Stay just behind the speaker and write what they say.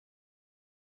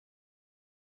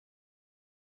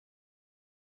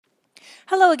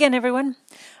Hello again, everyone.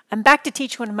 I'm back to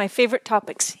teach one of my favorite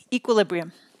topics,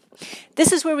 equilibrium.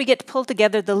 This is where we get to pull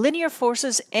together the linear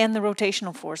forces and the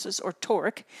rotational forces, or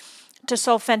torque, to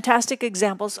solve fantastic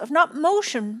examples of not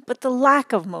motion, but the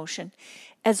lack of motion,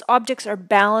 as objects are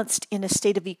balanced in a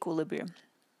state of equilibrium.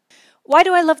 Why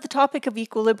do I love the topic of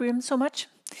equilibrium so much?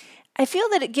 I feel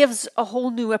that it gives a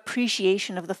whole new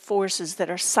appreciation of the forces that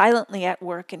are silently at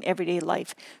work in everyday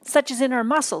life, such as in our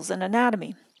muscles and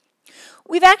anatomy.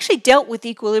 We've actually dealt with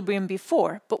equilibrium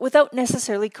before, but without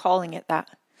necessarily calling it that.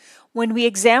 When we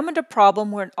examined a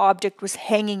problem where an object was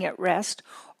hanging at rest,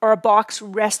 or a box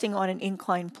resting on an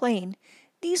inclined plane,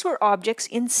 these were objects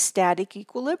in static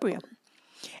equilibrium.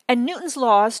 And Newton's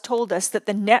laws told us that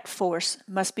the net force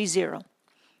must be zero.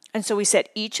 And so we set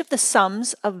each of the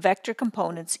sums of vector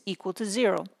components equal to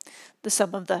zero. The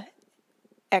sum of the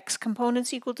x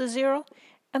components equal to zero,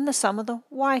 and the sum of the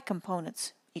y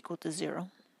components equal to zero.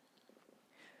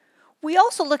 We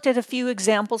also looked at a few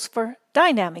examples for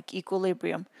dynamic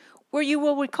equilibrium, where you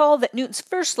will recall that Newton's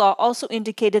first law also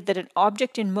indicated that an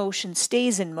object in motion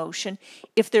stays in motion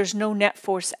if there's no net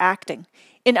force acting.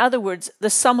 In other words,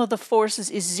 the sum of the forces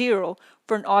is zero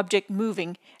for an object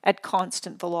moving at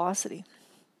constant velocity.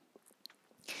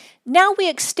 Now we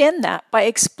extend that by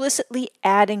explicitly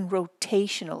adding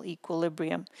rotational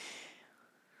equilibrium,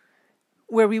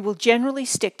 where we will generally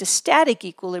stick to static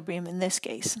equilibrium in this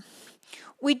case.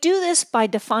 We do this by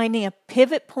defining a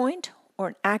pivot point, or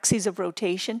an axis of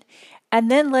rotation, and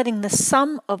then letting the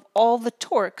sum of all the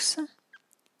torques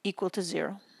equal to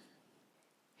zero.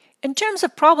 In terms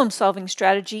of problem-solving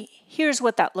strategy, here's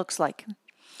what that looks like.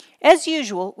 As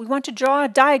usual, we want to draw a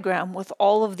diagram with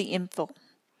all of the info.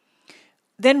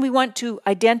 Then we want to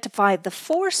identify the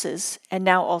forces, and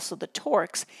now also the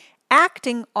torques,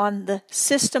 acting on the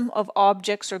system of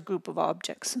objects or group of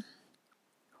objects.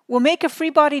 We'll make a free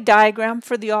body diagram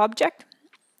for the object,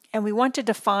 and we want to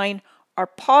define our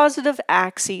positive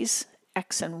axes,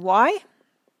 x and y.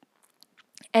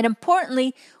 And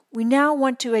importantly, we now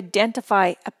want to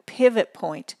identify a pivot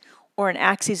point, or an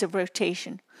axis of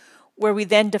rotation, where we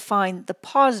then define the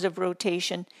positive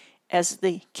rotation as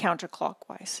the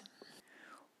counterclockwise.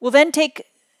 We'll then take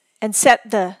and set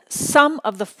the sum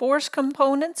of the force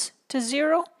components to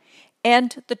zero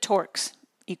and the torques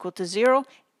equal to zero,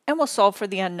 and we'll solve for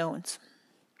the unknowns.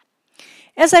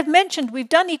 As I've mentioned, we've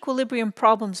done equilibrium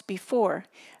problems before,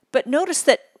 but notice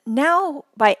that now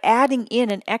by adding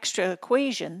in an extra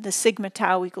equation, the sigma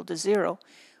tau equal to zero,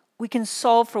 we can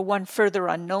solve for one further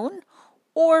unknown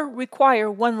or require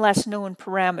one less known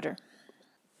parameter.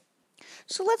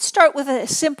 So let's start with a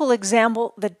simple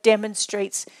example that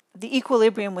demonstrates the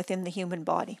equilibrium within the human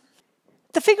body.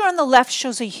 The figure on the left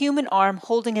shows a human arm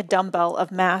holding a dumbbell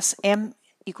of mass m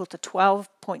equal to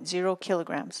 12.0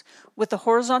 kilograms, with the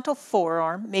horizontal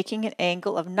forearm making an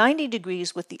angle of 90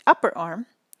 degrees with the upper arm.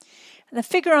 And the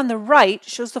figure on the right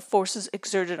shows the forces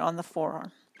exerted on the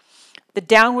forearm. The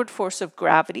downward force of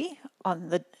gravity on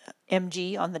the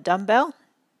mg on the dumbbell,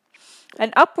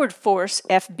 an upward force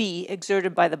Fb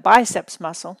exerted by the biceps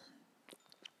muscle,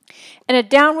 and a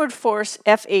downward force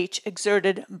Fh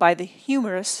exerted by the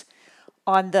humerus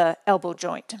on the elbow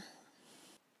joint.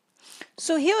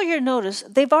 So here you'll notice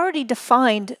they've already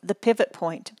defined the pivot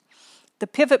point. The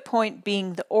pivot point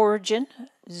being the origin,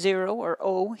 0 or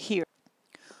O here.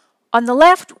 On the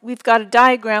left, we've got a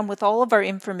diagram with all of our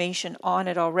information on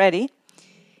it already.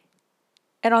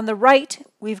 And on the right,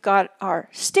 we've got our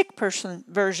stick person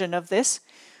version of this,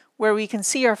 where we can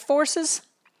see our forces,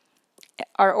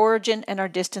 our origin, and our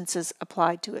distances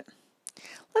applied to it.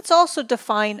 Let's also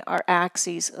define our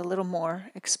axes a little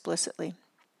more explicitly.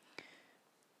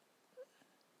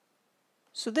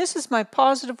 So this is my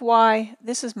positive y,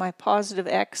 this is my positive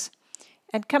x,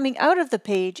 and coming out of the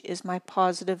page is my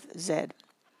positive z.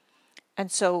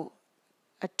 And so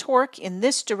a torque in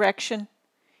this direction,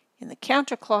 in the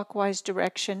counterclockwise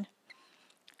direction,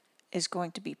 is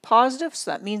going to be positive.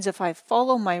 So that means if I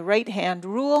follow my right hand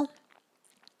rule,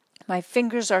 my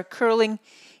fingers are curling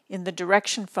in the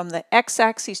direction from the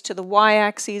x-axis to the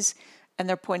y-axis, and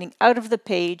they're pointing out of the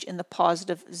page in the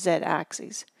positive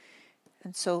z-axis.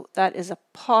 And so that is a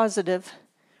positive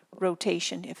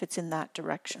rotation if it's in that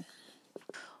direction.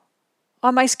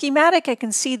 On my schematic, I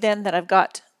can see then that I've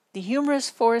got the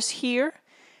humerus force here,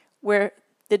 where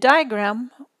the diagram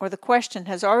or the question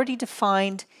has already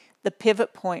defined the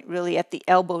pivot point really at the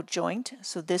elbow joint.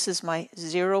 So this is my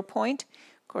 0 point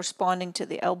corresponding to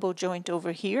the elbow joint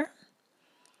over here.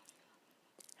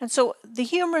 And so the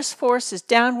humerus force is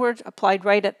downward, applied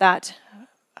right at that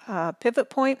pivot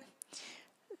point.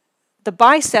 The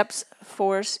biceps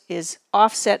force is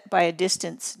offset by a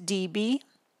distance dB,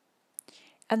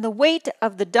 And the weight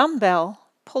of the dumbbell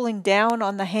pulling down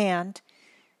on the hand,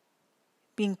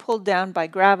 being pulled down by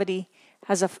gravity,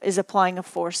 is applying a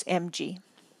force mg.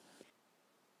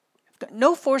 I've got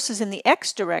no forces in the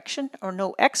x direction, or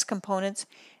no x components,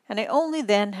 and I only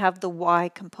then have the y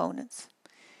components.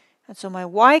 And so my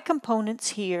y components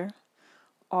here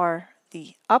are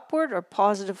the upward or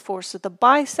positive force of the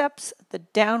biceps, the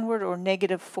downward or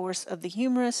negative force of the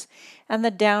humerus, and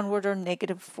the downward or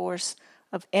negative force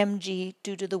of mg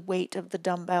due to the weight of the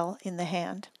dumbbell in the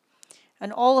hand.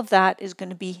 And all of that is going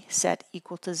to be set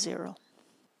equal to 0.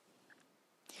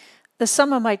 The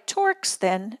sum of my torques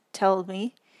then tell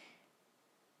me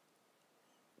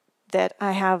that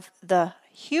I have the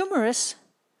humerus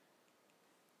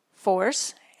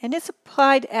force, and it's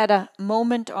applied at a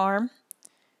moment arm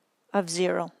of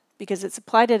 0, because it's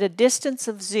applied at a distance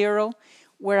of 0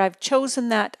 where I've chosen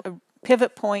that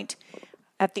pivot point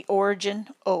at the origin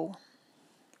O,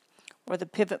 or the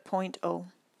pivot point O.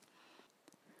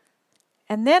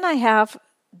 And then I have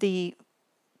the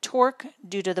torque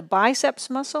due to the biceps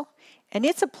muscle, and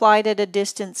it's applied at a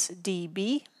distance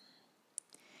dB,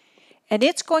 and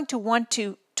it's going to want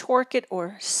to torque it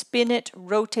or spin it,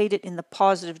 rotate it in the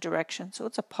positive direction, so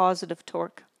it's a positive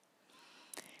torque.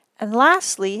 And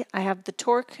lastly, I have the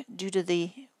torque due to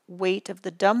the weight of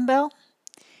the dumbbell,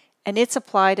 and it's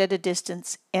applied at a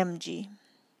distance mg.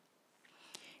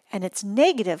 And it's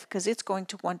negative because it's going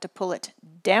to want to pull it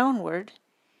downward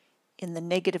in the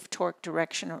negative torque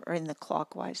direction, or in the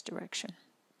clockwise direction.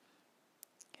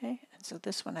 Okay, and so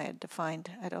this one I had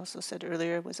defined, I'd also said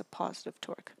earlier, was a positive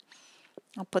torque.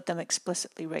 I'll put them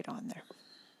explicitly right on there.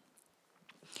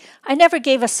 I never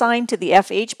gave a sign to the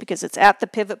FH because it's at the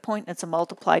pivot point and it's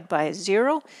multiplied by a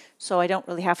 0, so I don't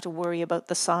really have to worry about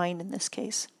the sign in this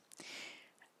case.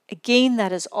 Again,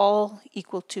 that is all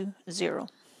equal to 0.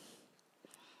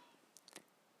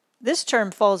 This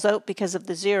term falls out because of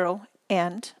the 0,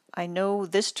 and I know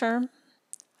this term,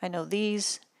 I know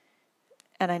these,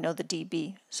 and I know the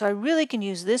dB. So I really can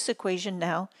use this equation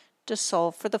now to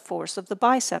solve for the force of the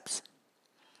biceps.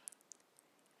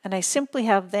 And I simply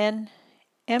have then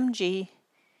mg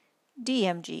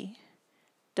dmg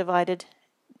divided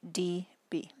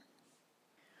dB.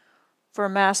 For a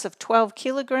mass of 12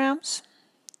 kilograms,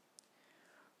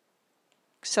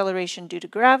 acceleration due to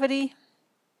gravity,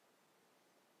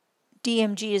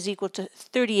 dmg is equal to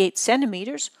 38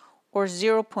 centimeters, or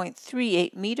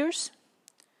 0.38 meters.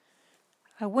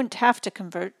 I wouldn't have to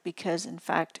convert because, in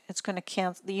fact, it's going to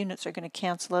cancel. The units are going to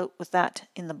cancel out with that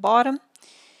in the bottom,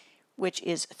 which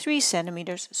is 3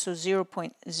 centimeters, so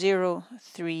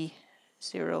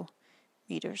 0.030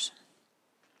 meters.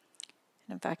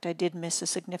 And in fact, I did miss a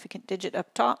significant digit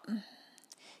up top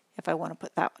if I want to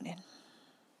put that one in.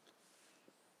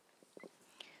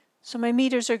 So my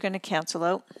meters are going to cancel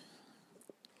out.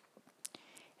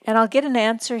 And I'll get an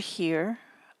answer here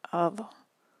of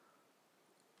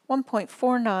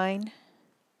 1.49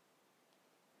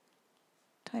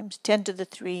 times 10 to the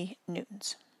 3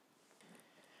 newtons.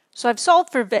 So I've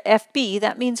solved for FB.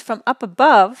 That means from up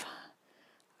above,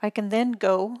 I can then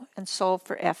go and solve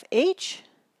for FH,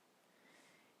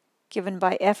 given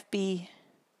by FB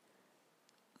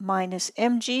minus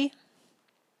mg.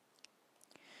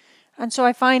 And so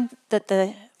I find that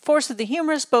the force of the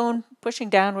humerus bone pushing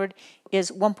downward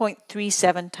is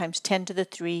 1.37 times 10 to the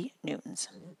 3 newtons.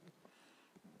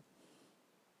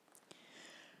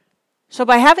 So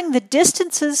by having the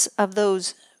distances of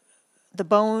those, the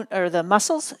bone or the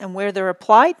muscles and where they're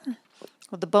applied,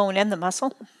 or the bone and the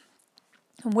muscle,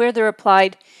 and where they're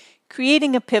applied,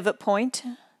 creating a pivot point,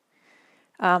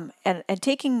 and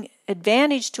taking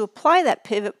advantage to apply that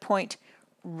pivot point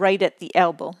right at the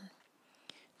elbow.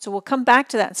 So we'll come back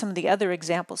to that in some of the other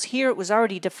examples. Here it was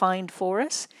already defined for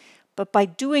us, but by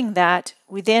doing that,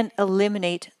 we then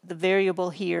eliminate the variable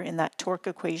here in that torque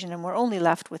equation, and we're only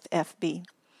left with FB.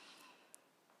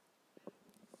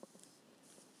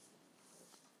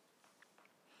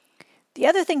 The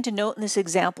other thing to note in this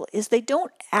example is they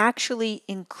don't actually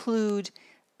include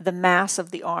the mass of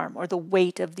the arm or the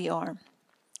weight of the arm.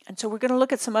 And so we're going to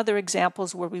look at some other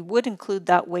examples where we would include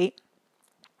that weight.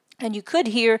 And you could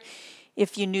here,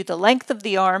 if you knew the length of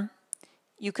the arm,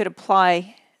 you could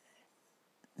apply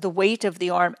the weight of the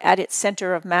arm at its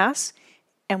center of mass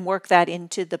and work that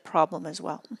into the problem as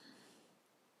well.